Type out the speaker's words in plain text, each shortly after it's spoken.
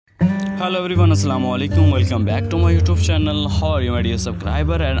Hello everyone, assalamu alaikum. Welcome back to my YouTube channel. How are you, my dear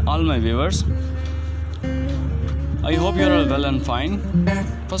subscriber and all my viewers? I hope you are all well and fine.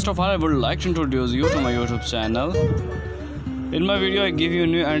 First of all, I would like to introduce you to my YouTube channel. In my video, I give you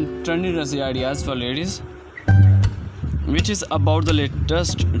new and trendy dressy ideas for ladies, which is about the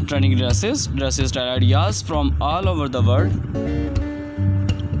latest trending dresses style ideas from all over the world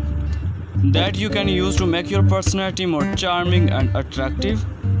that you can use to make your personality more charming and attractive.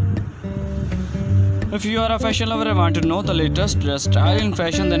 If you are a fashion lover and want to know the latest dress style in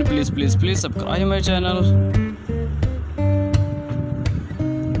fashion, then please subscribe my channel.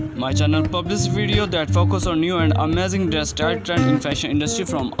 My channel publishes videos that focus on new and amazing dress style trend in fashion industry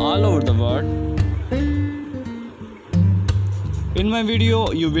from all over the world. In my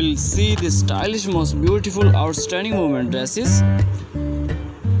video, you will see the stylish, most beautiful, outstanding women dresses.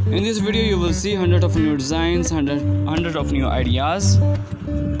 In this video, you will see hundreds of new designs, hundred of new ideas.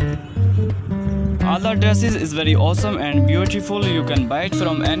 All the dresses is very awesome and beautiful. You can buy it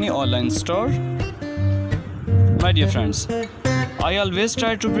from any online store. My dear friends, I always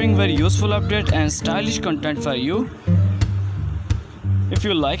try to bring very useful update and stylish content for you. If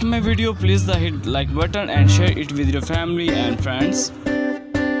you like my video, please hit like button and share it with your family and friends.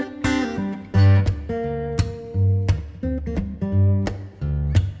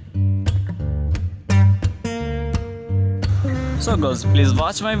 So girls, please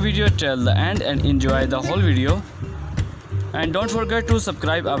watch my video till the end and enjoy the whole video. And don't forget to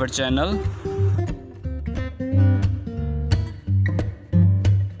subscribe our channel.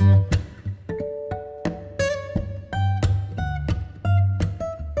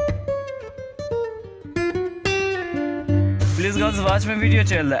 Please girls, watch my video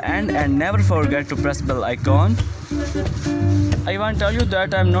till the end and never forget to press bell icon. I want to tell you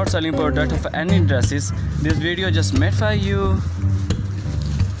that I am not selling product of any dresses. This video just made for you.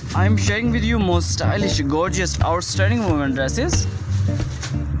 I am sharing with you most stylish, gorgeous, outstanding women dresses.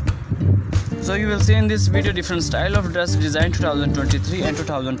 So you will see in this video different style of dress design 2023 and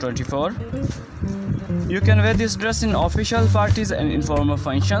 2024. You can wear this dress in official parties and informal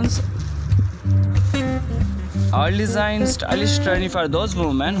functions. All design stylish, trendy for those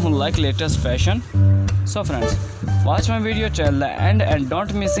women who like latest fashion. So friends, watch my video till the end and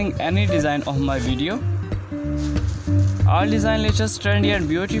don't missing any design of my video. All design latest, trendy and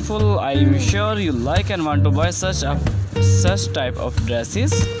beautiful. I am sure you like and want to buy such type of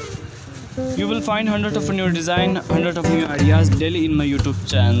dresses. You will find hundreds of new design, hundreds of new ideas daily in my YouTube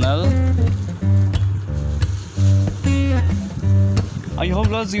channel. I hope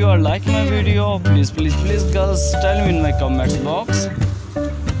girls you are liking my video. Please girls tell me in my comments box.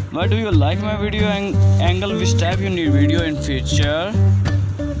 Why do you like my video angle? Which type you need video in future?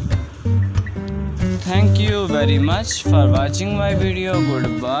 Thank you very much for watching my video.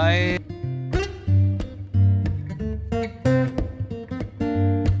 Goodbye.